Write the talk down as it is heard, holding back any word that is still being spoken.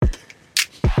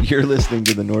You're listening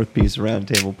to the North Peace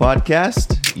Roundtable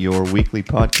Podcast, your weekly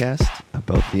podcast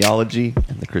about theology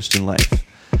and the Christian life.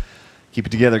 Keep it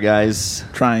together, guys.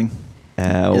 Trying.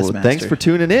 Yes, Thanks for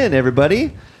tuning in,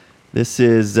 everybody. This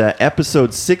is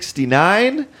episode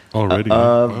 69 already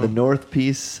of the North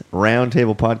Peace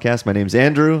Roundtable Podcast. My name's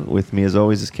Andrew. With me, as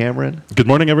always, is Cameron. Good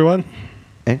morning, everyone.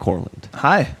 And Corland.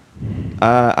 Hi.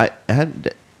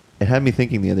 It had me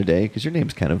thinking the other day, because your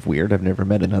name's kind of weird. I've never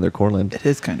met another Corland. It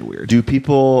is kind of weird. Have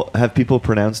people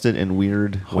pronounced it in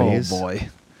weird ways? Oh, boy.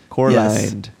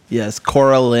 Corland. Yes,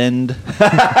 Coralind.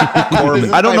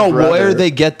 I don't know where they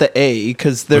get the A,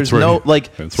 because there's no, like,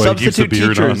 substitute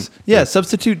teachers. Yeah,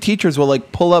 substitute teachers will,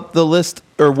 like, pull up the list,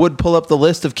 or would pull up the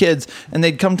list of kids, and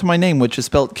they'd come to my name, which is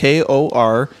spelled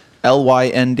Korlynd.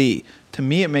 To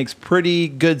me, it makes pretty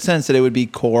good sense that it would be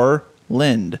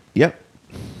Corlind. Yep.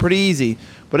 Pretty easy.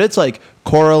 But it's like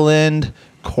Coralind,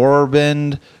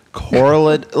 Corbind,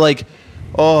 Corlid, like,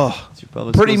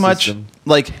 pretty much system.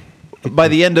 Like by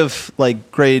the end of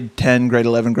like grade 10, grade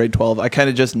 11, grade 12, I kind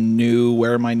of just knew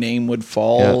where my name would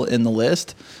fall in the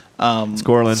list. It's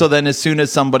Corland. So then as soon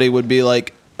as somebody would be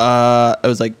like, I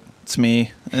was like, it's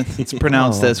me. It's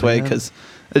pronounced this way because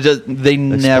they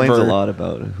never explains a lot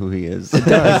about who he is. It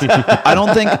does.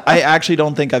 I actually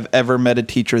don't think I've ever met a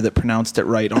teacher that pronounced it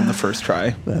right on the first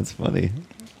try. That's funny.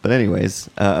 But anyways,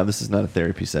 this is not a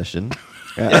therapy session.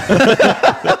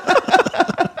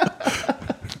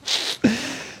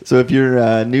 So if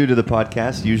you're new to the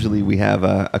podcast, usually we have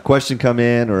a question come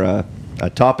in or a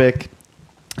topic.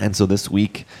 And so this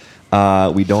week,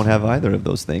 we don't have either of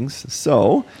those things.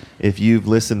 So if you've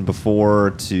listened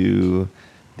before to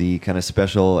the kind of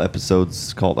special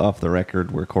episodes called Off the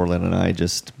Record, where Corland and I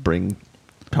just bring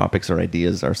topics or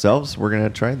ideas ourselves, we're going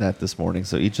to try that this morning.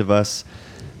 So each of us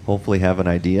hopefully have an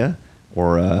idea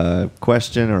or a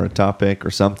question or a topic or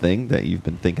something that you've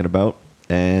been thinking about,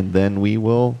 and then we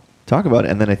will talk about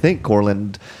it. And then I think,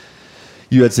 Corland,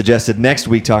 you had suggested next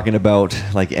week talking about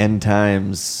like end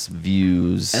times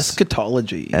views.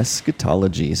 Eschatology.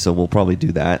 So we'll probably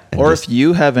do that. Or if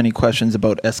you have any questions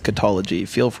about eschatology,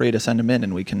 feel free to send them in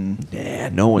and we can... Yeah,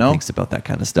 no one thinks about that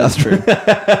kind of stuff. That's true.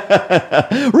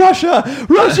 Russia!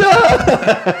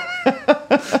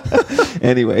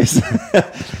 Anyways.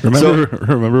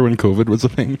 Remember when COVID was a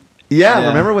thing? Yeah,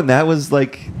 remember when that was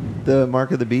like the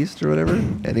mark of the beast or whatever?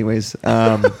 Anyways,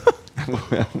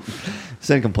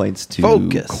 send complaints to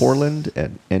Corland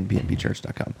at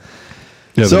nbnbchurch.com.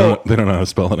 Yeah, they don't know how to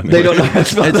spell it anyway. They don't know how to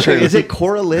spell it. Is it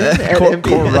Coralind?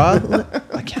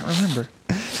 I can't remember.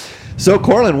 So,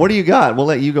 Corland, what do you got? We'll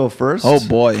let you go first. Oh,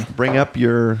 boy. Bring up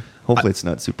your... Hopefully it's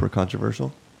not super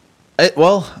controversial.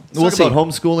 We'll see. About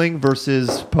homeschooling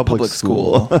versus public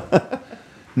school.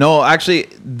 No, actually,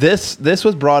 this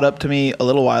was brought up to me a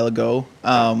little while ago.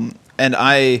 And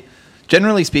I...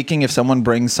 Generally speaking, if someone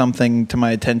brings something to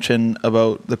my attention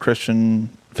about the Christian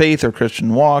faith or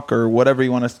Christian walk or whatever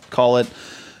you want to call it,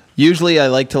 usually I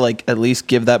like to like at least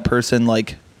give that person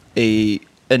like a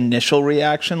initial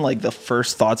reaction, like the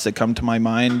first thoughts that come to my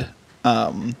mind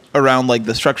around like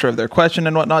the structure of their question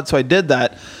and whatnot. So I did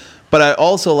that. But I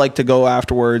also like to go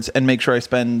afterwards and make sure I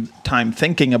spend time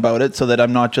thinking about it so that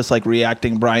I'm not just like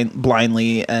reacting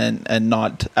blindly and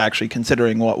not actually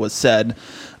considering what was said.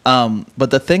 But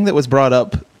the thing that was brought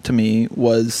up to me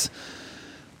was,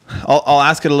 I'll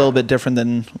ask it a little bit different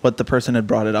than what the person had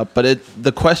brought it up. But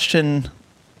the question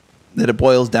that it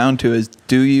boils down to is,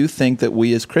 do you think that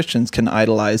we as Christians can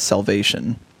idolize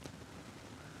salvation?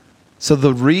 So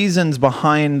the reasons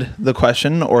behind the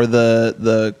question or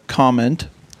the comment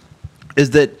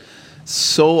is that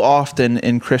so often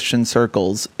in Christian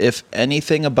circles, if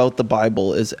anything about the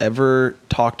Bible is ever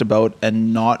talked about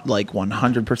and not like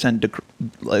 100%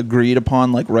 agreed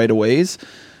upon like right away,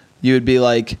 you would be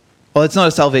like, well, it's not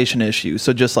a salvation issue,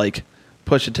 so just like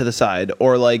push it to the side.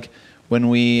 Or like when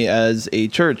we as a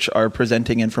church are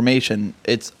presenting information,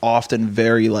 it's often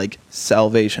very like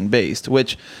salvation based,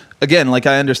 which again, like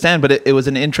I understand, but it was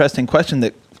an interesting question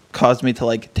that caused me to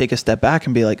like take a step back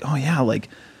and be like, oh yeah, like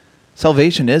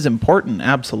salvation is important,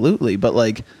 absolutely, but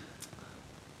like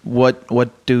what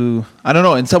do I don't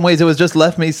know, in some ways it was just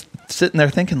left me sitting there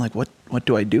thinking like what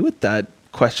do I do with that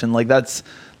question? Like that's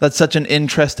such an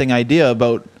interesting idea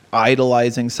about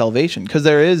idolizing salvation, because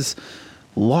there is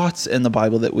lots in the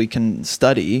Bible that we can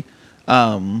study,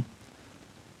 and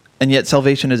yet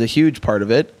salvation is a huge part of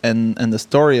it, and the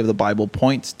story of the Bible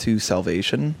points to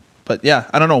salvation. But yeah,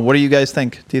 I don't know, what do you guys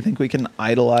think? Do you think we can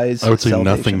idolize I would say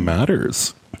salvation? Nothing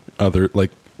matters.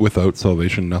 Without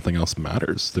salvation, nothing else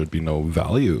matters. There'd be no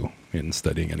value in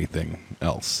studying anything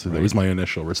else. So that was my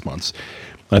initial response.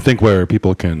 I think where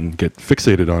people can get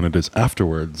fixated on it is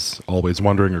afterwards, always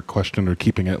wondering or questioning or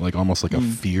keeping it like almost like a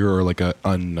fear or like a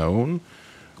unknown,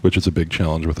 which is a big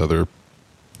challenge with other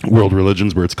world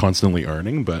religions where it's constantly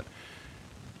earning. But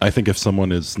I think if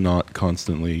someone is not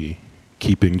constantly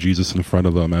keeping Jesus in front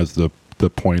of them as the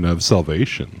point of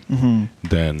salvation,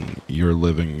 then you're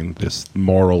living in this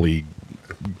morally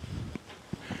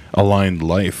aligned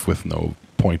life with no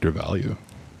point or value.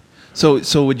 So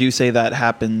would you say that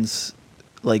happens,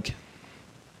 like,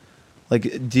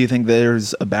 do you think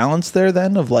there's a balance there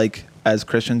then of like, as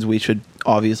Christians, we should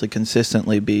obviously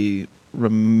consistently be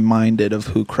reminded of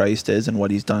who Christ is and what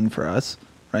he's done for us,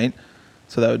 right?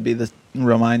 So that would be the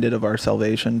reminded of our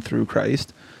salvation through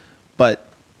Christ, but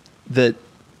that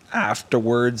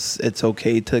afterwards it's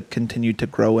okay to continue to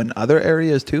grow in other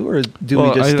areas too, or do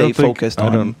we just stay focused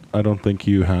on? I don't think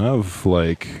you have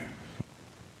like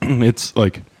it's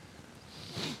like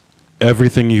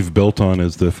everything you've built on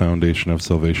is the foundation of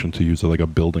salvation, to use like a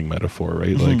building metaphor,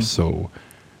 right? Like, so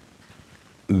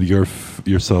your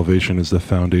salvation is the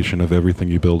foundation of everything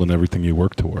you build and everything you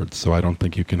work towards. So I don't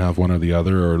think you can have one or the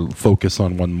other or focus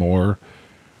on one more.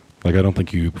 Like, I don't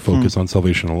think you focus on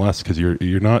salvation less, because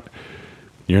you're not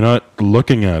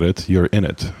looking at it, you're in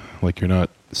it. Like, you're not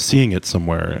seeing it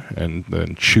somewhere and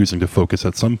then choosing to focus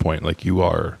at some point. Like, you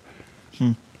are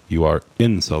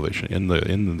in salvation, in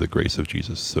the grace of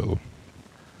Jesus. So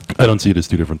I don't see it as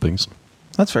two different things.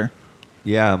 That's fair.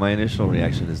 Yeah, my initial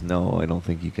reaction is no, I don't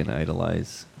think you can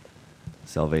idolize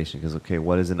salvation, because, okay,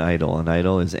 what is an idol? An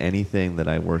idol is anything that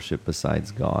I worship besides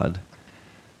God,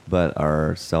 but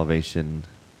our salvation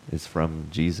is from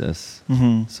Jesus.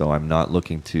 So I'm not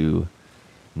looking to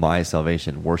my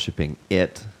salvation worshiping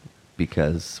it,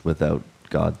 because without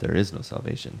God there is no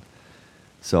salvation.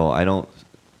 So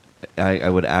I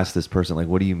would ask this person, like,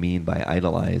 what do you mean by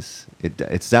idolize?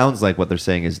 It sounds like what they're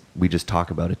saying is we just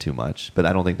talk about it too much, but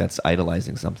I don't think that's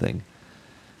idolizing something.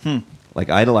 Like,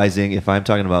 idolizing, if I'm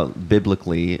talking about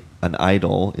biblically, an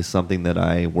idol is something that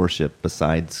I worship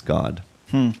besides God,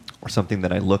 or something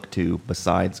that I look to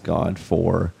besides God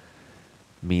for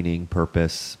meaning,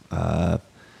 purpose.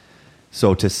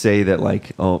 So to say that,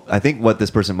 like, oh, I think what this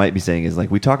person might be saying is,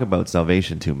 like, we talk about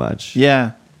salvation too much.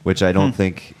 Yeah. Which I don't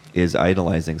think is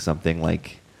idolizing something.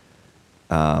 Like,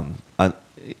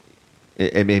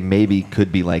 it maybe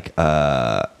could be like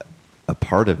a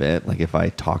part of it. Like, if I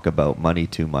talk about money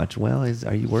too much, well,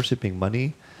 are you worshiping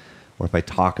money? Or if I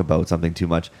talk about something too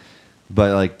much.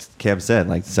 But like Cam said,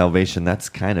 like, salvation, that's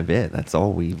kind of it. That's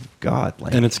all we've got.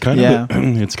 Like, and it's kind of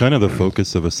it's kind of the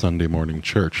focus of a Sunday morning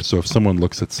church. So if someone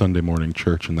looks at Sunday morning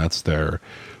church and that's their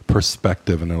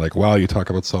perspective, and they're like, "Wow, you talk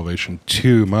about salvation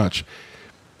too much,"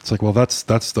 it's like, well, that's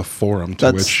the forum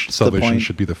to which salvation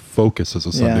should be the focus as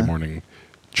a Sunday morning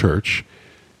church.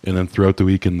 And then throughout the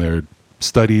week in their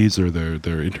studies or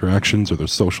their interactions or their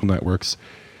social networks,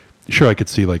 sure, I could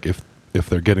see like if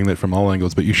they're getting that from all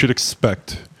angles, but you should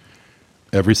expect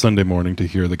every Sunday morning to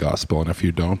hear the gospel, and if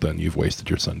you don't, then you've wasted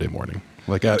your Sunday morning,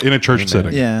 like in a church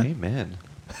setting. Yeah, amen.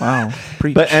 Wow,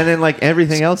 preach. But and then, like,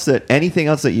 anything else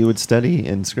that you would study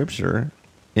in Scripture,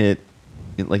 it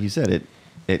like you said,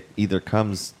 it either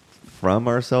comes from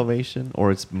our salvation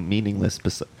or it's meaningless.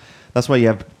 That's why you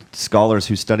have scholars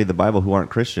who study the Bible who aren't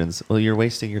Christians. Well, you're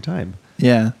wasting your time.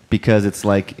 Yeah, because it's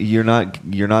like you're not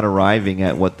arriving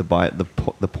at what the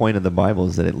point of the Bible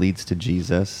is, that it leads to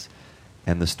Jesus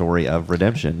and the story of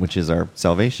redemption, which is our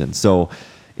salvation. So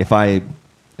if I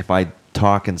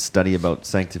talk and study about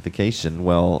sanctification,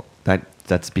 well,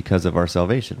 that's because of our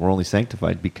salvation. We're only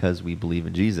sanctified because we believe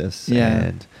in Jesus. Yeah.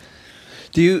 And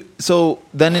so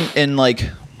then in like,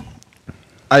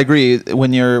 I agree,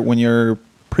 when you're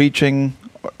preaching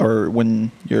or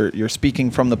when you're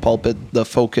speaking from the pulpit, the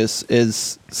focus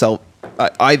is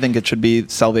I think it should be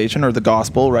salvation or the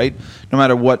gospel, right? No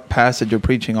matter what passage you're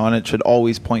preaching on, it should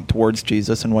always point towards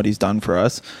Jesus and what he's done for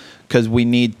us, because we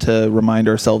need to remind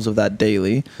ourselves of that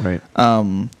daily, right?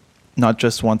 Not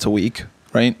just once a week,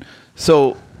 right?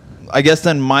 So I guess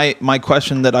then my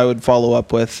question that I would follow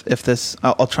up with, if this,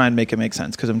 I'll try and make it make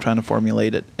sense because I'm trying to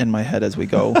formulate it in my head as we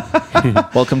go.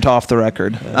 Welcome to Off the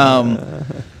Record.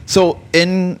 So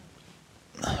in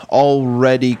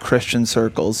already Christian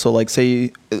circles, so like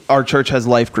say our church has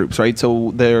life groups, right?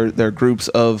 So they're groups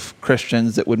of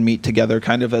Christians that would meet together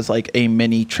kind of as like a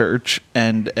mini church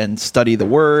and study the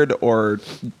word or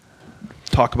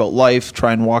talk about life,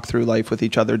 try and walk through life with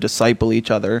each other, disciple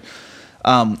each other.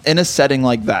 In a setting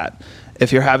like that,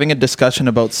 if you're having a discussion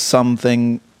about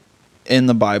something in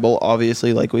the Bible,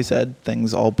 obviously, like we said,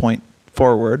 things all point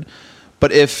forward.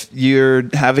 But if you're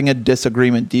having a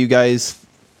disagreement, do you guys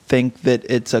think that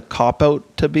it's a cop out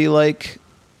to be like,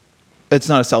 it's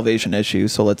not a salvation issue,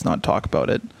 so let's not talk about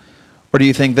it? Or do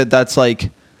you think that that's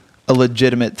like a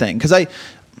legitimate thing? Because I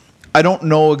don't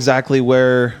know exactly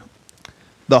where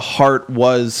the heart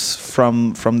was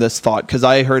from this thought, because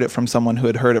I heard it from someone who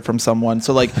had heard it from someone.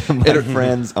 So like My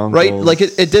friends, uncles, right? Like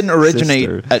it didn't originate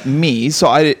sister. at me. So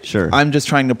I'm just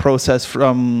trying to process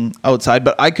from outside,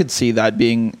 but I could see that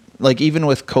being like, even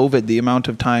with COVID, the amount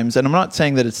of times, and I'm not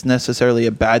saying that it's necessarily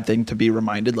a bad thing to be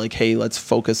reminded, like, hey, let's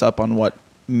focus up on what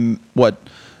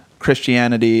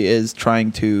Christianity is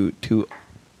trying to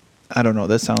I don't know,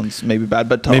 this sounds maybe bad,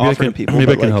 but to offer to people.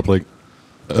 Maybe I but can help, like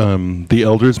the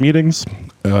elders meetings.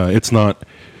 It's not,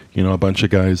 a bunch of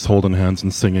guys holding hands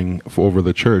and singing over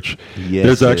the church. Yes,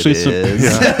 there's actually it some. is.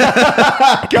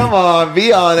 Yeah, Come on,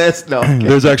 be honest. No. Okay.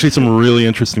 there's actually some really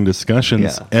interesting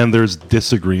discussions, Yeah. and there's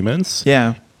disagreements.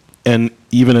 Yeah. And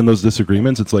even in those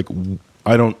disagreements, it's like,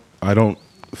 I don't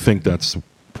think that's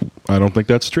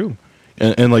true,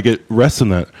 and like it rests in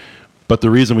that. But the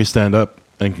reason we stand up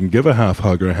and can give a half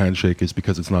hug or a handshake is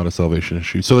because it's not a salvation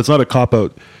issue. So it's not a cop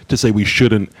out to say we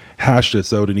shouldn't hash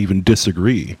this out and even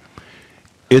disagree.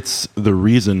 It's the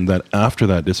reason that after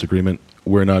that disagreement,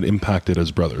 we're not impacted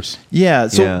as brothers. Yeah.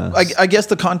 So Yes. I guess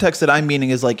the context that I'm meaning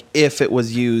is like, if it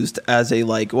was used as a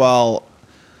like, well,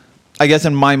 I guess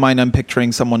in my mind, I'm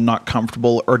picturing someone not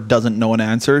comfortable or doesn't know an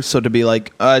answer. So to be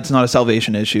like, it's not a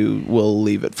salvation issue, we'll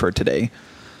leave it for today.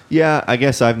 Yeah, I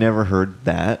guess I've never heard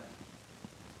that.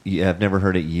 Yeah, I've never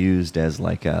heard it used as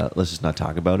like, let's just not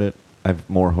talk about it. I've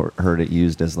more heard it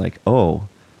used as like, oh,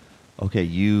 okay,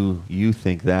 you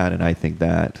think that and I think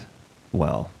that.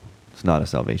 Well, it's not a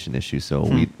salvation issue,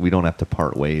 so we don't have to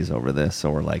part ways over this,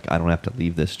 or like I don't have to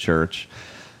leave this church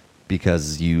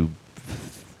because you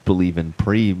believe in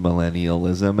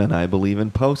premillennialism and I believe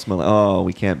in postmillennial. Oh,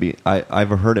 we can't be. I've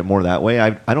heard it more that way.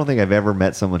 I don't think I've ever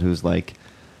met someone who's like,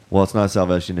 well, it's not a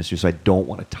salvation issue, so I don't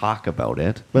want to talk about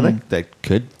it. But that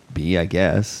could be, I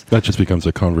guess. That just becomes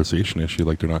a conversation issue,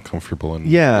 like they're not comfortable in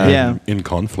Yeah. in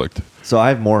conflict. So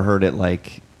I've more heard it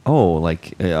like, oh,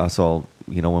 like so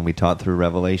when we taught through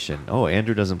Revelation, oh,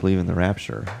 Andrew doesn't believe in the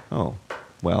rapture. Oh,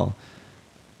 well,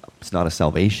 it's not a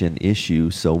salvation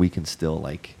issue, so we can still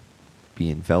like be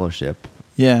in fellowship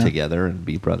together and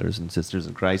be brothers and sisters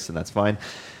in Christ, and that's fine.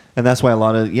 And that's why a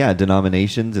lot of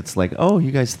denominations, it's like, oh,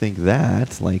 you guys think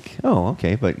that, like, oh,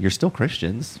 okay, but you're still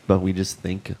Christians, but we just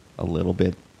think a little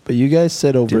bit. But you guys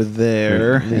sit over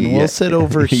there, and we'll sit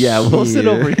over here. Yeah, we'll sit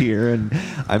over here, and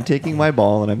I'm taking my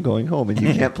ball, and I'm going home, and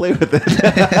you can't play with it.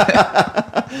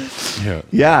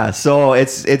 Yeah. So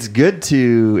it's a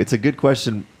good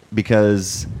question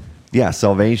because,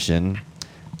 salvation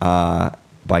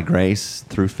by grace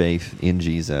through faith in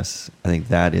Jesus. I think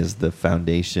that is the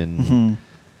foundation. Mm-hmm.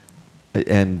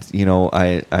 And,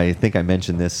 I think I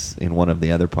mentioned this in one of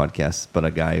the other podcasts, but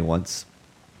a guy once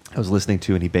I was listening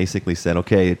to, and he basically said,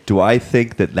 okay, do I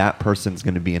think that person's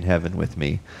going to be in heaven with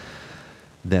me?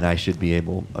 Then I should be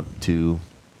able to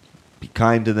be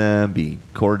kind to them, be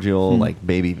cordial, like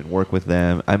maybe even work with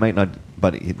them. I might not,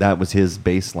 but that was his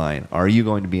baseline. Are you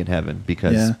going to be in heaven?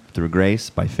 Because through grace,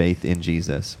 by faith in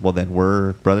Jesus. Well, then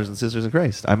we're brothers and sisters in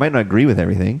Christ. I might not agree with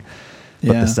everything,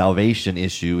 but the salvation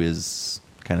issue is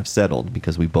kind of settled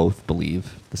because we both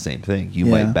believe the same thing. You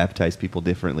might baptize people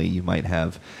differently. You might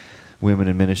have women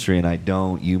in ministry and I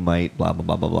don't. You might blah, blah,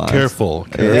 blah, blah, blah. Careful.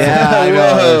 Yeah, I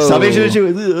know. Salvation issue.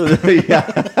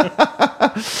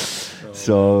 Yeah.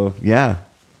 So, yeah.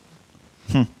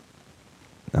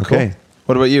 Okay. Cool.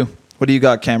 What about you? What do you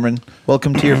got, Cameron?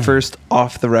 Welcome to your first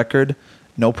off the record.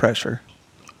 No pressure.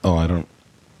 Oh, I don't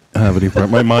have any.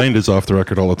 My mind is off the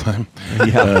record all the time.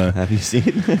 Yeah. Have you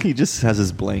seen? He just has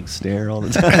his blank stare all the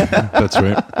time. That's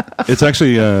right. It's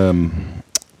actually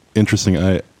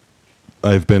interesting.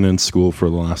 I've been in school for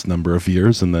the last number of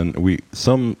years, and then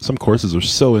some courses are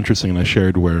so interesting. And I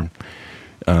shared where,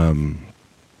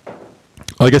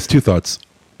 I guess two thoughts.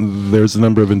 There's a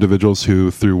number of individuals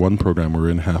who, through one program we're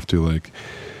in, have to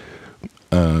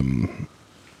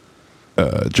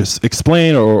just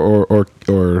explain or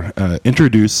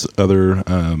introduce other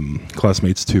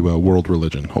classmates to world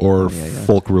religion or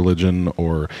folk religion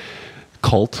or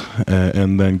cult,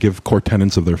 and then give core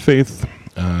tenets of their faith,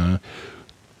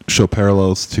 show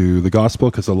parallels to the gospel,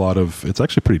 because it's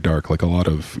actually pretty dark. Like a lot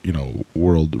of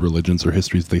world religions or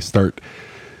histories, they start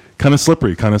kind of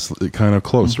slippery, kind of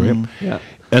close, right? Yeah.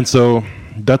 And so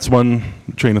that's one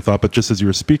train of thought. But just as you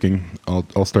were speaking,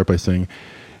 I'll start by saying,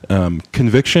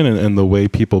 conviction and the way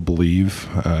people believe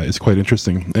is quite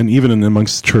interesting, and even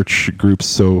amongst church groups.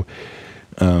 So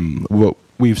what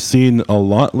we've seen a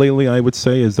lot lately, I would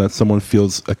say, is that someone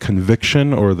feels a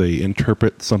conviction or they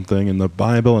interpret something in the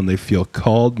Bible and they feel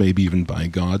called, maybe even by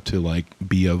God, to like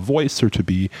be a voice or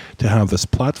to have this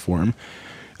platform.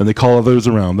 And they call others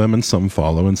around them, and some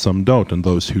follow and some don't. And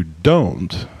those who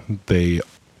don't, they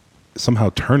somehow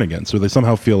turn against, or they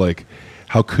somehow feel like,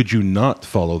 how could you not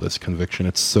follow this conviction?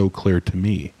 It's so clear to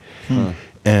me.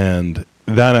 And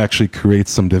that actually creates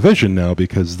some division now,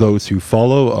 because those who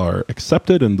follow are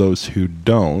accepted and those who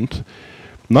don't,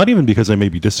 not even because they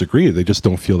maybe disagree, they just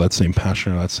don't feel that same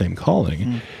passion or that same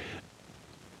calling.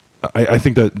 I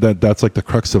think that's like the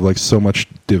crux of like so much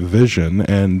division.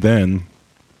 And then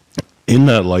in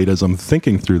that light, as I'm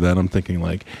thinking through that, I'm thinking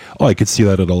like, oh, I could see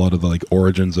that at a lot of the like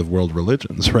origins of world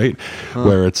religions, right?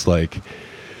 Where it's like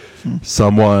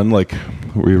someone, like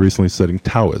we were recently studying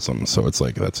Taoism, so it's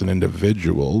like that's an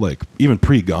individual, like even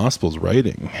pre-Gospels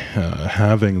writing,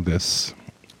 having this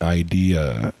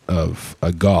idea of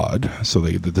a god. So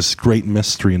this great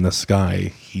mystery in the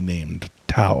sky he named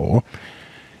Tao.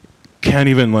 Can't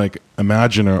even like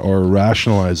imagine or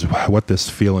rationalize what this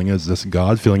feeling is, this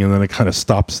God feeling, and then it kind of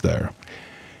stops there.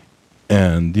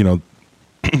 And, you know,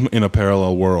 in a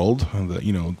parallel world,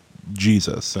 you know,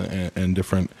 Jesus and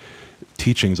different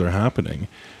teachings are happening,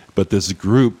 but this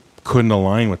group couldn't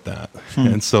align with that.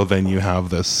 And so then you have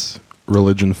this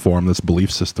religion form, this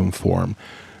belief system form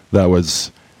that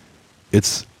was,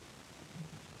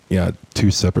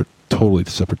 totally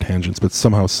separate tangents, but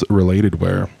somehow related,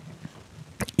 where,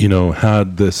 you know,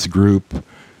 had this group,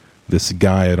 this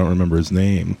guy, I don't remember his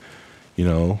name, you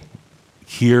know,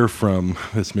 hear from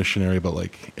this missionary, but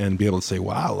like, and be able to say,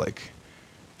 wow, like,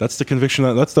 that's the conviction,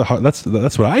 that's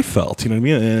what I felt, you know what I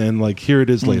mean? And like, here it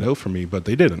is laid out for me, but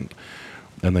they didn't.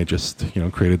 And they just, you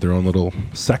know, created their own little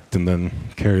sect and then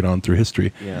carried on through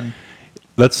history. Yeah.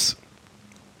 That's,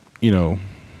 you know,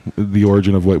 the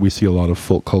origin of what we see a lot of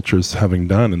folk cultures having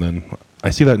done. And then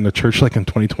I see that in the church, like in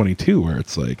 2022, where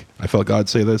it's like, I felt God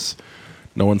say this,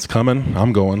 no one's coming,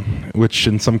 I'm going, which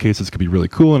in some cases could be really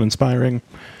cool and inspiring.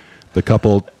 The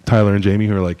couple, Tyler and Jamie,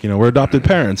 who are like, you know, we're adopted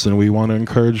parents and we want to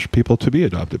encourage people to be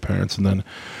adopted parents. And then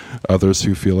others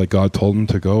who feel like God told them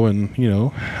to go and, you know,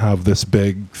 have this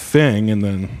big thing. And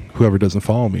then whoever doesn't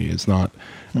follow me is not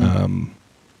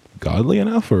godly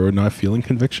enough or not feeling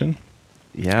conviction.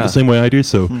 Yeah. The same way I do.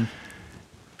 So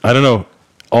I don't know.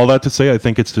 All that to say, I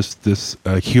think it's just this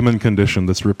human condition,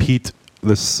 this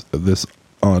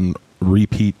on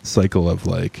repeat cycle of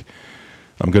like,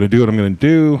 I'm going to do what I'm going to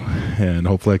do, and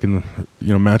hopefully I can, you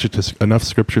know, match it to enough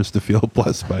scriptures to feel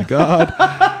blessed by God.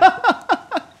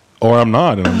 Or I'm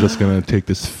not, and I'm just going to take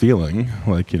this feeling,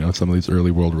 like, you know, some of these early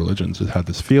world religions just had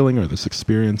this feeling or this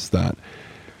experience that,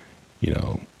 you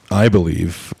know, I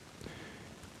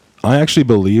actually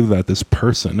believe that this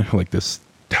person, like this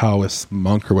Taoist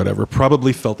monk or whatever,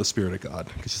 probably felt the Spirit of God.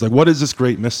 Because he's like, what is this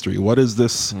great mystery? What is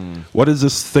this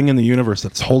thing in the universe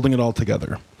that's holding it all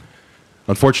together?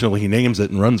 Unfortunately, he names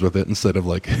it and runs with it instead of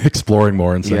like exploring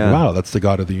more and saying, wow, that's the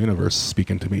God of the universe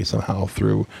speaking to me somehow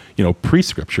through, you know,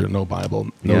 pre-scripture, no Bible,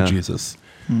 no Jesus.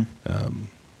 Well,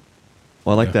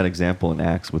 I like that example in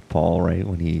Acts with Paul, right?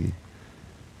 When he,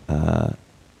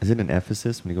 is it in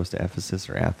Ephesus? When he goes to Ephesus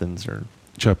or Athens or...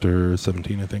 Chapter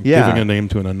 17, I think. Yeah. Giving a name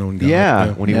to an unknown God.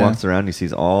 Yeah. When he walks around, he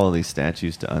sees all these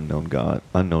statues to unknown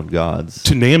gods.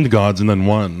 To named gods, and then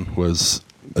one was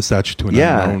a statue to an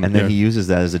unknown. And then he uses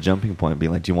that as a jumping point,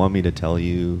 being like, do you want me to tell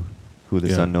you who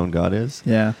this unknown God is?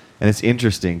 Yeah. And it's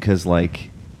interesting because, like,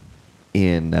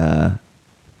 in, I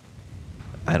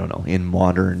don't know, in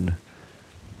modern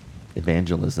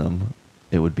evangelism,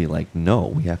 it would be like, no,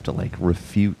 we have to, like,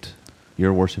 refute.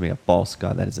 You're worshiping a false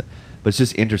God. That is a... But it's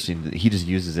just interesting that he just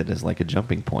uses it as like a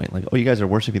jumping point. Like, oh, you guys are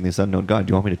worshiping this unknown God.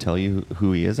 Do you want me to tell you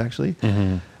who he is, actually?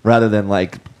 Rather than,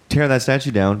 like, tear that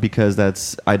statue down because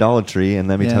that's idolatry, and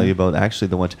let me tell you about actually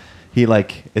the one. He,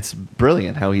 like, it's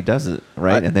brilliant how he does it,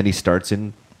 right? And then he starts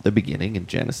in the beginning in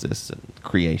Genesis and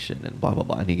creation and blah, blah,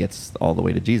 blah, and he gets all the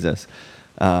way to Jesus.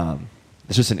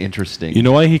 It's just an interesting... You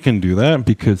know why he can do that?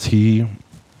 Because he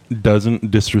doesn't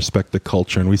disrespect the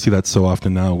culture, and we see that so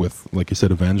often now with, like you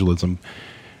said, evangelism.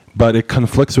 But it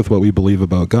conflicts with what we believe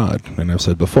about God. And I've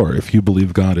said before, if you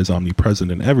believe God is omnipresent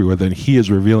and everywhere, then he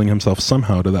is revealing himself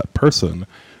somehow to that person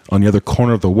on the other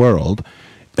corner of the world.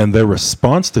 And their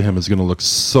response to him is going to look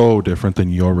so different than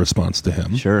your response to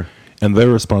him. Sure. And their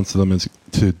response to them is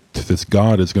to this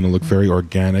God is going to look very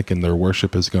organic, and their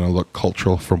worship is going to look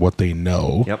cultural from what they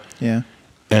know. Yep. Yeah.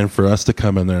 And for us to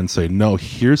come in there and say, no,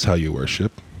 here's how you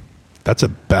worship. That's a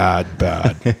bad,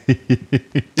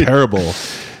 terrible,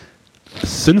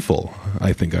 sinful,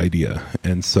 I think, idea.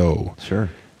 And so Sure.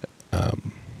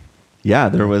 Yeah,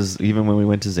 there was, even when we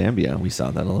went to Zambia, we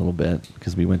saw that a little bit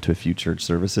because we went to a few church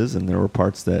services, and there were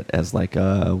parts that, as like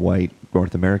a white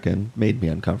North American, made me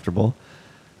uncomfortable.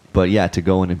 But yeah, to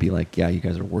go in and be like, yeah, you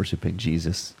guys are worshiping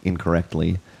Jesus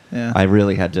incorrectly. Yeah. I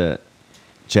really had to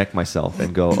check myself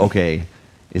and go, okay,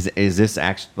 is this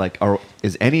actually like,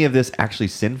 is any of this actually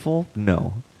sinful?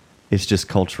 No, it's just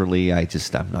culturally,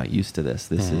 I'm not used to this.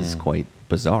 This is quite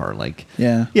bizarre. Like,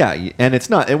 Yeah. and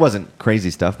it wasn't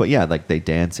crazy stuff, but yeah, like they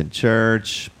dance in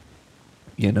church.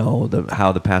 You know,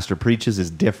 how the pastor preaches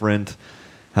is different.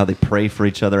 How they pray for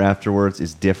each other afterwards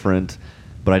is different.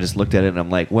 But I just looked at it and I'm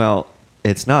like, well,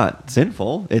 it's not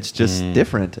sinful. It's just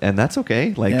different, and that's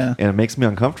okay. Like, Yeah. and it makes me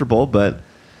uncomfortable, but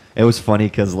it was funny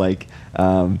because like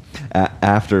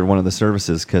after one of the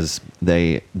services, because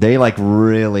they like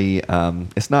really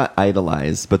it's not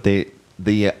idolized, but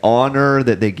the honor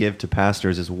that they give to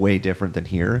pastors is way different than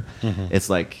here. It's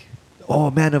like,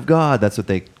 oh, man of God, that's what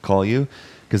they call you,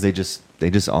 because they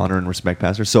just honor and respect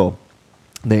pastors. So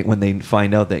when they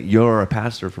find out that you're a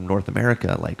pastor from North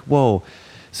America, like, whoa.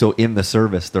 So in the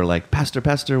service, they're like,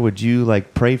 Pastor, would you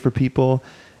like pray for people?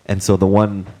 And so the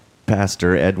one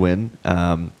pastor, Edwin,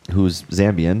 who's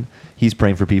Zambian, he's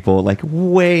praying for people like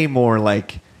way more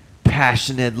like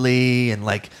passionately and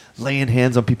like laying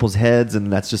hands on people's heads,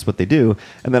 and that's just what they do.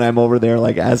 And then I'm over there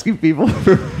like asking people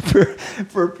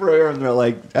for prayer, and they're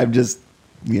like, I'm just,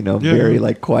 very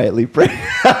like quietly praying.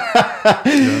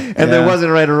 And there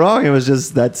wasn't right or wrong. It was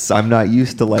just I'm not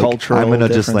used to like Cultural I'm gonna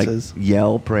just like differences.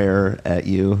 yell prayer at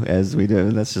you as we do,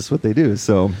 and that's just what they do.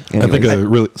 So anyways. I think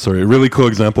a really cool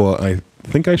example. I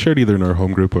think I shared either in our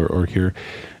home group or here.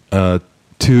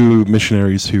 Two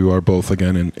missionaries who are both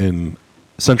again in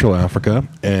Central Africa,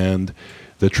 and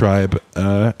the tribe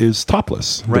is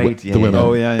topless. Right, The women.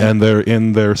 Oh, yeah. And they're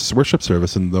in their worship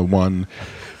service, and the one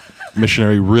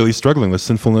missionary really struggling with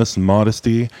sinfulness and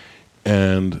modesty,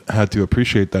 and had to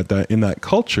appreciate that in that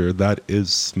culture that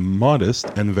is modest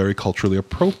and very culturally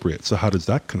appropriate. So how does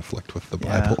that conflict with the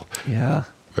Bible? Yeah.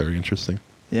 Very interesting.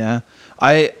 Yeah.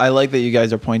 I like that you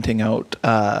guys are pointing out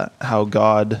how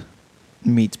God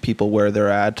meets people where they're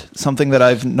at. Something that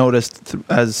I've noticed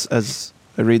as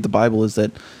I read the Bible is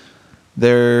that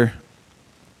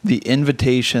the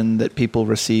invitation that people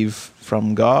receive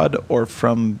from God or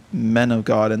from men of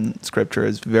God in Scripture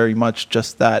is very much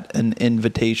just that, an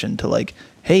invitation to like,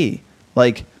 hey,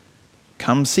 like,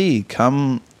 come see,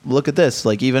 come look at this.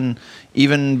 Like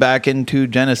even back into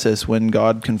Genesis when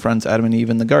God confronts Adam and Eve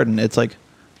in the garden, it's like,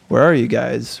 where are you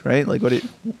guys, right? Like,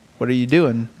 what are you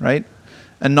doing, right?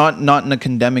 And not in a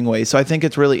condemning way. So I think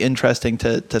it's really interesting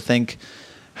to think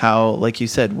how, like you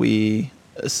said,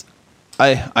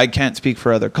 I can't speak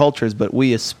for other cultures, but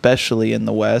we, especially in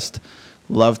the West,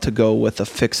 love to go with a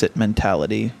fix-it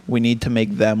mentality. We need to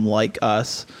make them like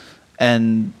us.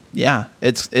 And yeah,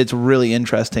 it's really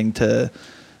interesting to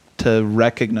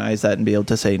recognize that and be able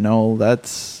to say, no,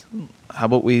 how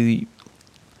about we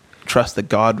trust that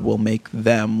God will make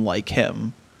them like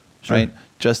him, Sure. right?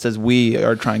 Just as we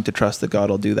are trying to trust that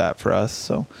God will do that for us.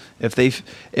 So if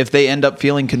they end up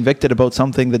feeling convicted about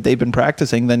something that they've been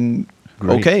practicing, then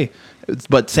Great. okay.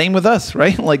 But same with us,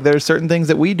 right? Like there's certain things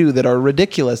that we do that are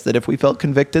ridiculous that if we felt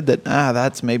convicted that,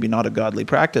 that's maybe not a godly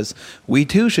practice, we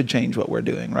too should change what we're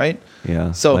doing, right?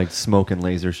 Yeah. So like smoke and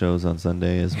laser shows on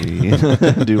Sunday as we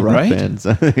do rock Right? bands.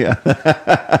 Yeah.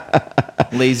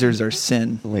 lasers are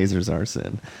sin. Lasers are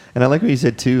sin. And I like what you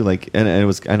said too, like, and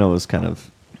I know it was kind of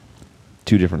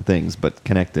two different things, but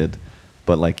connected.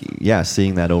 But like, yeah,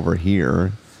 seeing that over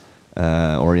here,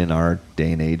 or in our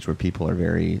day and age where people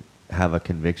are have a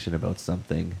conviction about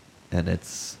something, and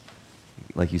it's,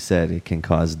 like you said, it can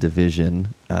cause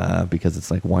division, because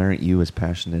it's like, why aren't you as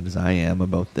passionate as I am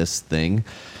about this thing?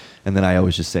 And then I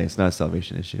always just say, it's not a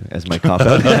salvation issue, as my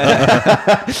cop-out.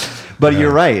 But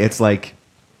you're right. It's like,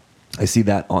 I see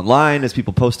that online as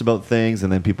people post about things,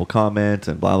 and then people comment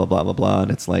and blah, blah, blah, blah, blah.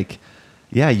 And it's like,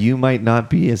 yeah, you might not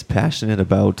be as passionate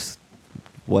about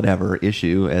whatever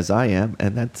issue as I am,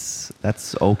 and that's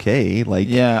okay. Like,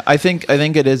 Yeah, I think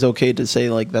it is okay to say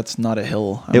like that's not a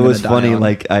hill. I'm it was gonna die funny. on.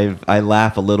 Like I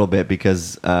laugh a little bit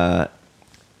because I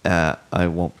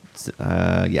won't.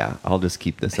 Yeah, I'll just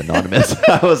keep this anonymous.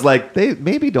 I was like, they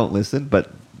maybe don't listen,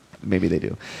 but maybe they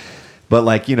do. But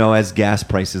like, as gas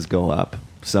prices go up,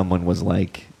 someone was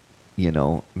like,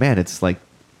 man, it's like,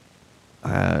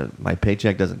 my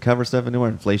paycheck doesn't cover stuff anymore.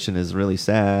 Inflation is really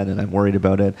sad, and I'm worried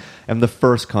about it. And the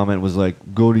first comment was like,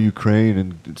 go to Ukraine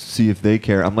and see if they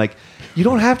care. I'm like, you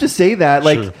don't have to say that.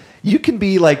 Like, Sure. you can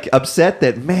be like upset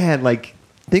that, man, like,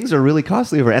 things are really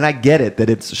costly over. And I get it that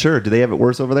it's sure. Do they have it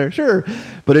worse over there? Sure,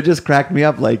 but it just cracked me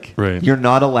up. Like Right. you're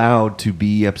not allowed to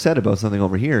be upset about something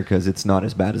over here because it's not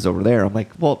as bad as over there. I'm like,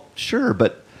 well, sure,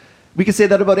 but we can say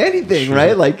that about anything, Sure.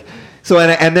 right? Like. So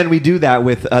and then we do that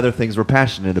with other things we're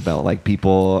passionate about, like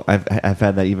people. I've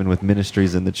had that even with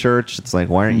ministries in the church. It's like,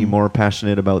 why aren't you more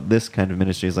passionate about this kind of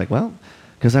ministry? It's like, well,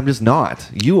 because I'm just not.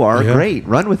 You are Yeah. great.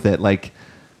 Run with it. Like,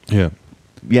 Yeah.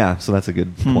 yeah. So that's a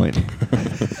good point.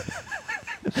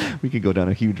 We could go down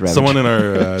a huge rabbit. Someone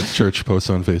trail. in our church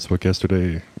posted on Facebook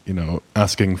yesterday,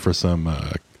 asking for some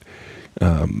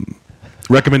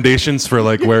recommendations for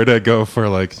like where to go for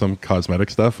like some cosmetic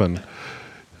stuff, and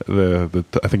I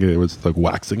think it was like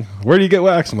waxing. Where do you get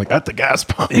waxed? I'm like, at the gas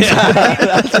pump. Yeah,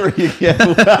 that's where you get. Yeah,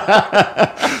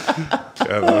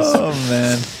 that was- Oh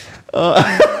man.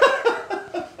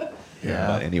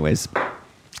 But anyways,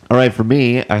 all right. For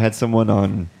me, I had someone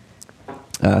on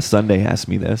Sunday ask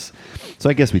me this, so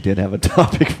I guess we did have a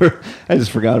topic for. I just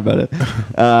forgot about it.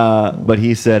 But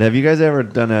he said, "Have you guys ever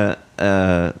done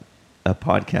a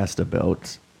podcast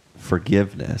about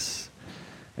forgiveness?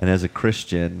 And as a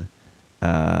Christian,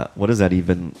 what does that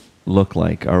even look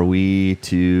like? Are we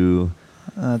to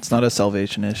It's not a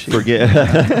salvation issue. forget?"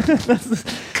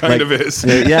 kind of is.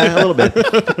 Yeah, a little bit.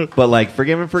 But like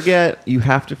forgive and forget, you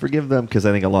have to forgive them, because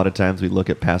I think a lot of times we look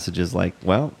at passages like,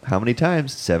 well, how many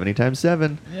times? 70 times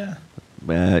 7. Yeah.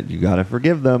 You got to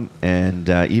forgive them. And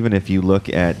even if you look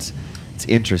at, it's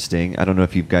interesting. I don't know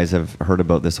if you guys have heard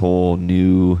about this whole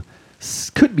new,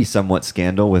 could be somewhat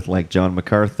scandal with like John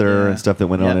MacArthur Yeah. and stuff that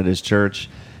went on Yep. at his church.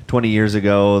 20 years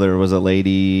ago, there was a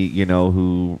lady,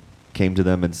 who came to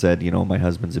them and said, my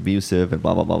husband's abusive and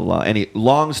blah, blah, blah, blah, blah.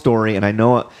 Long story. And I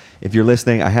know if you're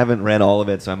listening, I haven't read all of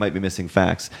it, so I might be missing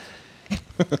facts.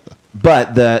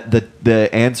 But the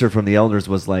answer from the elders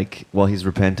was like, well, he's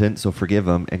repentant, so forgive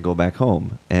him and go back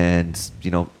home. And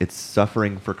it's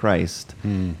suffering for Christ.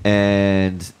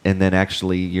 And then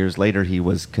actually years later he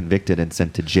was convicted and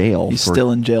sent to jail. He's for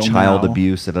still in jail child now.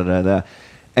 abuse and da, da, da.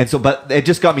 And so, but it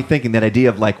just got me thinking, that idea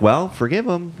of like, well, forgive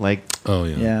him, like. Oh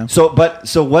yeah. Yeah. So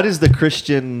what is the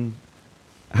Christian?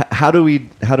 How do we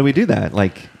do that?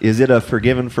 Like, is it a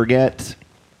forgive and forget?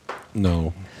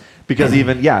 No. Because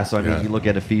even so I mean, Yeah. you look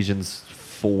at Ephesians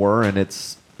 4, and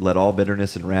it's let all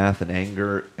bitterness and wrath and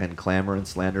anger and clamor and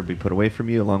slander be put away from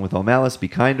you, along with all malice. Be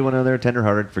kind to one another,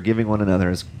 tenderhearted, forgiving one another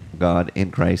as God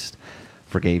in Christ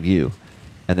forgave you.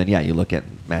 And then you look at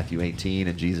Matthew 18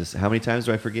 and Jesus. How many times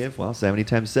do I forgive? Well, 70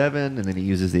 times 7. And then he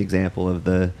uses the example of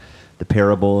the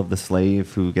parable of the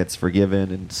slave who gets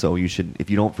forgiven. And so you should, if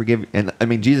you don't forgive, and I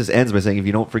mean, Jesus ends by saying, if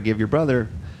you don't forgive your brother,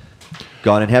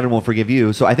 God in heaven will forgive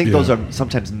you. So I think those Yeah. are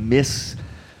sometimes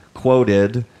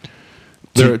misquoted.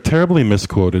 They're terribly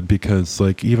misquoted, because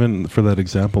like even for that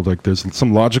example, like there's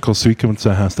some logical sequence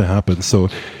that has to happen. So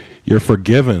you're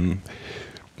forgiven.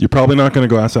 You're probably not going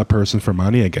to go ask that person for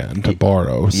money again to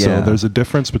borrow. Yeah. So there's a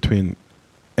difference between,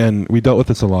 and we dealt with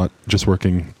this a lot just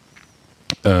working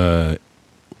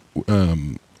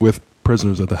with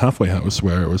prisoners at the halfway house,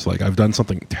 where it was like, I've done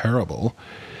something terrible.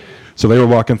 So they were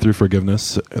walking through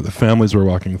forgiveness. The families were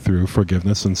walking through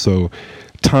forgiveness. And so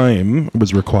time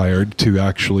was required to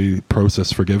actually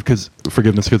process forgiveness,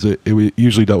 because it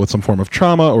usually dealt with some form of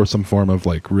trauma or some form of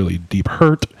like really deep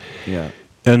hurt. Yeah.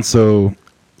 And so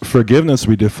forgiveness,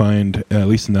 we defined, at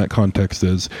least in that context,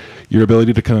 as your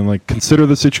ability to kind of like consider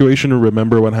the situation or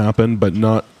remember what happened, but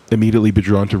not immediately be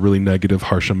drawn to really negative,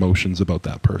 harsh emotions about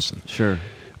that person. Sure.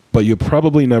 But you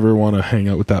probably never want to hang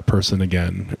out with that person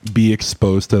again, be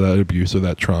exposed to that abuse or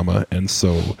that trauma. And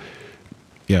so,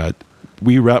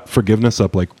 we wrap forgiveness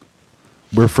up like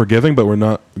we're forgiving, but we're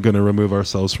not going to remove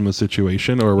ourselves from the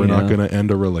situation, or we're not going to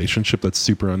end a relationship that's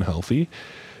super unhealthy.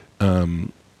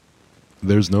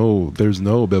 There's no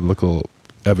biblical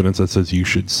evidence that says you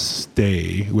should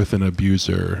stay with an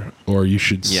abuser or you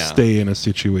should stay in a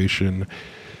situation.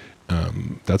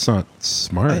 That's not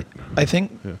smart. I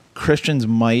think Yeah. Christians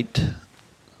might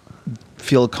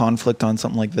feel conflict on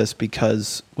something like this,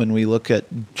 because when we look at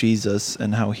Jesus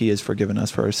and how he has forgiven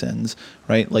us for our sins,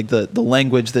 right? Like the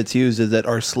language that's used is that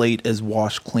our slate is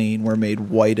washed clean. We're made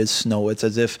white as snow. It's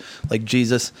as if like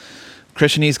Jesus,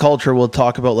 Christianese culture will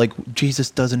talk about like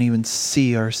Jesus doesn't even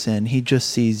see our sin. He just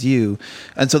sees you.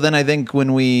 And so then I think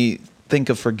when we think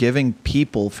of forgiving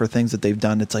people for things that they've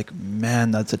done, it's like,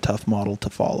 man, that's a tough model to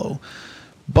follow.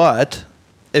 But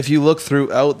if you look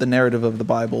throughout the narrative of the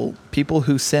Bible, people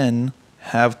who sin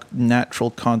have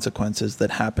natural consequences that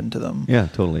happen to them. Yeah,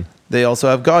 totally. They also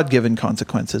have God-given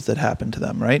consequences that happen to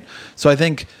them, right? So I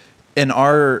think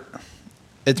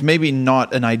it's maybe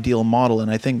not an ideal model,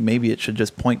 and I think maybe it should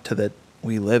just point to that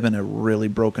we live in a really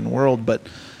broken world, but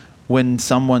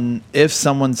if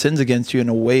someone sins against you in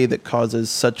a way that causes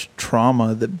such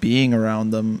trauma that being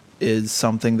around them is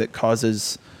something that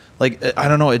causes, like, I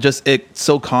don't know, it's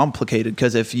so complicated,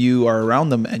 because if you are around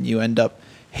them and you end up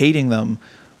hating them,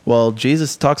 well,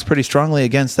 Jesus talks pretty strongly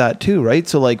against that too, right?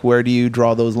 So like, where do you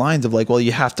draw those lines of like, well,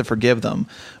 you have to forgive them.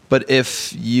 But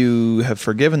if you have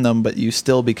forgiven them, but you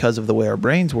still, because of the way our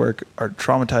brains work, are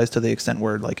traumatized to the extent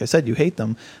where, like I said, you hate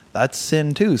them, that's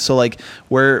sin too. So like,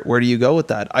 where do you go with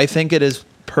that? I think it is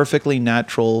perfectly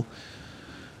natural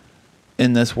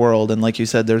in this world. And like you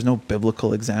said, there's no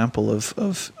biblical example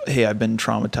of hey, I've been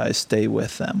traumatized, stay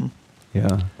with them.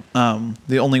 Yeah.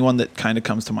 The only one that kind of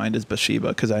comes to mind is Bathsheba,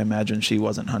 because I imagine she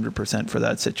wasn't 100% for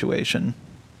that situation.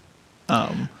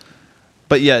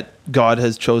 But yet God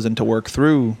has chosen to work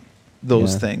through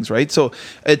those things, right? So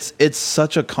it's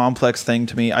such a complex thing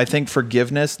to me. I think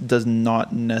forgiveness does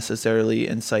not necessarily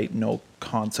incite no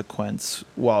consequence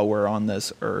while we're on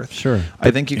this earth. Sure.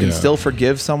 I think you can still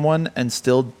forgive someone and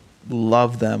still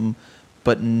love them,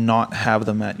 but not have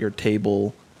them at your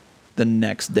table the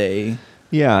next day.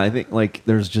 Yeah, I think like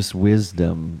there's just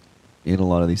wisdom in a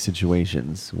lot of these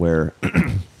situations where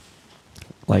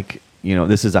like, you know,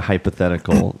 this is a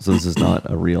hypothetical, so this is not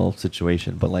a real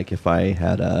situation, but like if I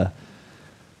had a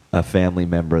family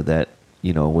member that,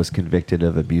 you know, was convicted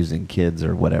of abusing kids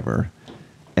or whatever,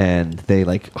 and they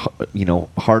like, you know,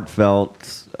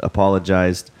 heartfelt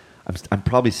apologized, I'm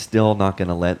probably still not going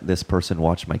to let this person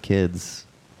watch my kids,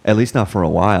 at least not for a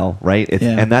while, right?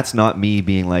 And that's not me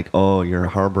being like, oh, you're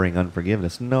harboring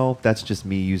unforgiveness. No, that's just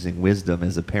me using wisdom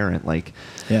as a parent. Like,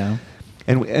 yeah.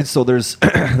 And so there's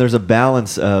there's a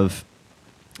balance of,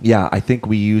 yeah, I think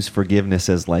we use forgiveness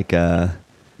as like the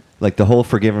whole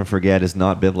forgive and forget is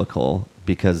not biblical,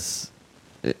 because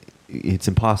it's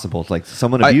impossible. It's like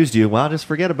someone abused you, well, just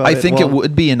forget about it. I think it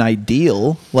would be an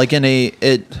ideal, like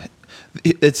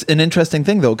it's an interesting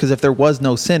thing though, because if there was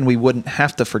no sin, we wouldn't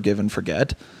have to forgive and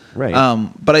forget. Right.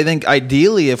 But I think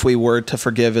ideally, if we were to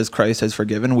forgive as Christ has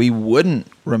forgiven, we wouldn't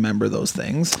remember those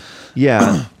things.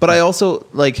 Yeah. But I also,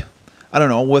 like, I don't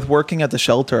know, with working at the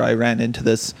shelter, I ran into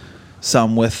this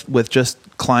some with just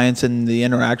clients and the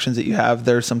interactions that you have.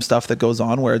 There's some stuff that goes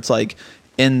on where it's like,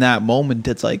 in that moment,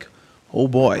 it's like, oh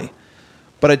boy.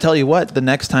 But I tell you what, the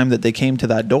next time that they came to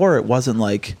that door, it wasn't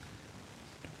like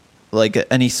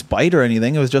any spite or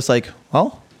anything. It was just like,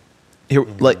 well,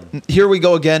 here we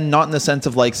go again. Not in the sense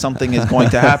of like something is going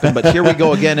to happen, but here we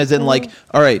go again, as in like,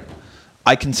 all right,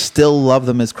 I can still love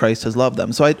them as Christ has loved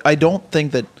them. So I don't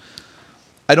think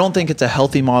it's a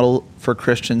healthy model for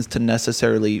Christians to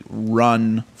necessarily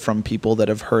run from people that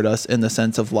have hurt us, in the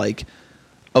sense of like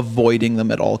avoiding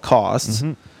them at all costs.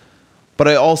 Mm-hmm. But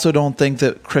I also don't think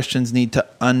that Christians need to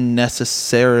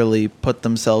unnecessarily put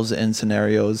themselves in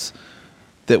scenarios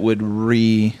that would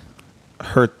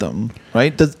hurt them,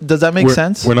 right? Does that make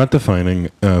sense? We're not defining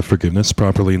forgiveness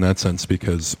properly in that sense,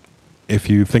 because if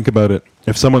you think about it,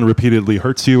 if someone repeatedly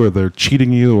hurts you, or they're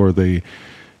cheating you, or they,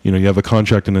 you know, you have a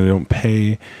contract and they don't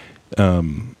pay,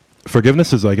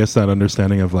 forgiveness is, I guess, that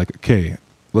understanding of like, okay,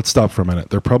 let's stop for a minute.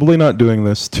 They're probably not doing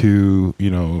this to,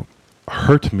 you know,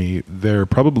 hurt me.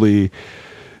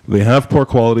 They have poor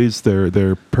qualities.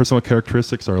 Their personal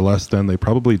characteristics are less than. They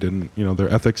probably didn't, you know,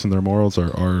 their ethics and their morals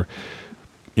are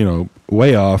you know,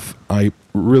 way off. I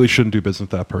really shouldn't do business with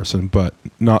that person, but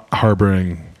not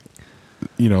harboring,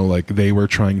 you know, like they were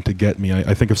trying to get me.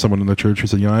 I think of someone in the church who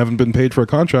said, you know, I haven't been paid for a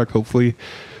contract. Hopefully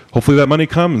that money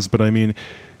comes. But I mean,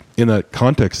 in that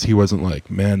context, he wasn't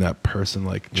like, man, that person,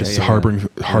 like just harboring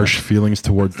harsh feelings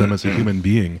towards them as a human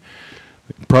being.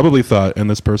 Probably thought, and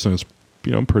this person is,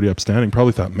 you know, pretty upstanding,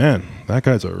 probably thought, man,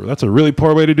 that's a really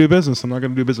poor way to do business. I'm not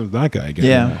going to do business with that guy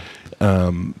again.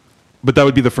 Yeah. But that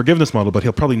would be the forgiveness model, but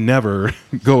he'll probably never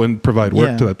go and provide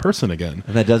work to that person again.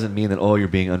 And that doesn't mean that, oh, you're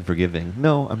being unforgiving.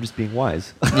 No, I'm just being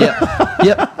wise. Yeah.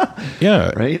 Yep. Yeah.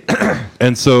 Right?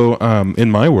 And so in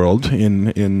my world,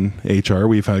 in HR,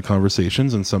 we've had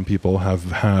conversations, and some people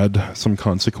have had some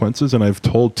consequences, and I've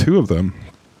told two of them,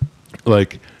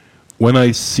 like, when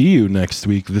I see you next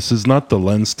week, this is not the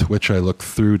lens to which I look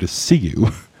through to see you.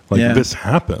 This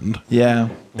happened. Yeah.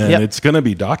 And it's going to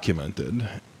be documented.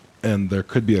 And there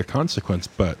could be a consequence,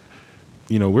 but,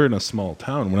 you know, we're in a small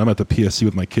town. When I'm at the PSC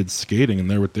with my kids skating and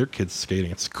they're with their kids skating,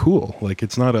 it's cool. Like,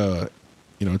 it's not a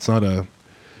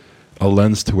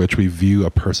lens to which we view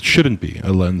a person. Shouldn't be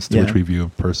a lens to which we view a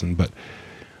person. But,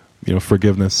 you know,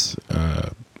 forgiveness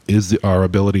is our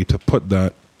ability to put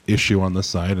that issue on the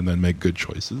side and then make good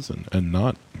choices and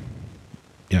not,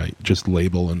 just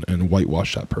label and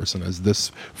whitewash that person as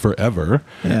this forever.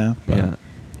 Yeah. Yeah.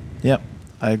 Yep.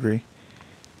 I agree.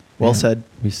 Well said.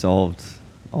 We solved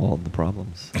all the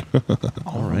problems.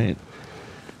 All right.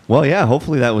 Well, yeah,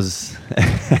 hopefully that was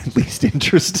at least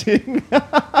interesting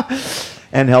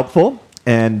and helpful.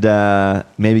 And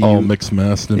maybe All you mixed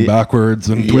messed and backwards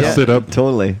and twisted up.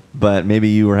 Totally. But maybe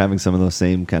you were having some of those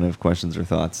same kind of questions or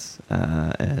thoughts.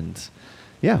 And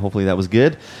yeah, hopefully that was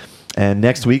good. And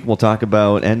next week we'll talk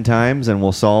about end times and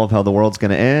we'll solve how the world's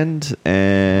going to end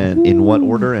and in what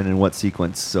order and in what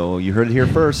sequence. So you heard it here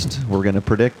first. We're going to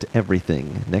predict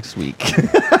everything next week.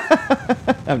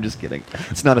 I'm just kidding.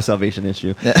 It's not a salvation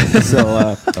issue.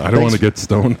 So I don't want to get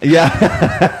stoned. Yeah.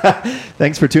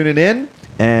 Thanks for tuning in,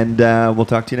 and we'll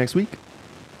talk to you next week.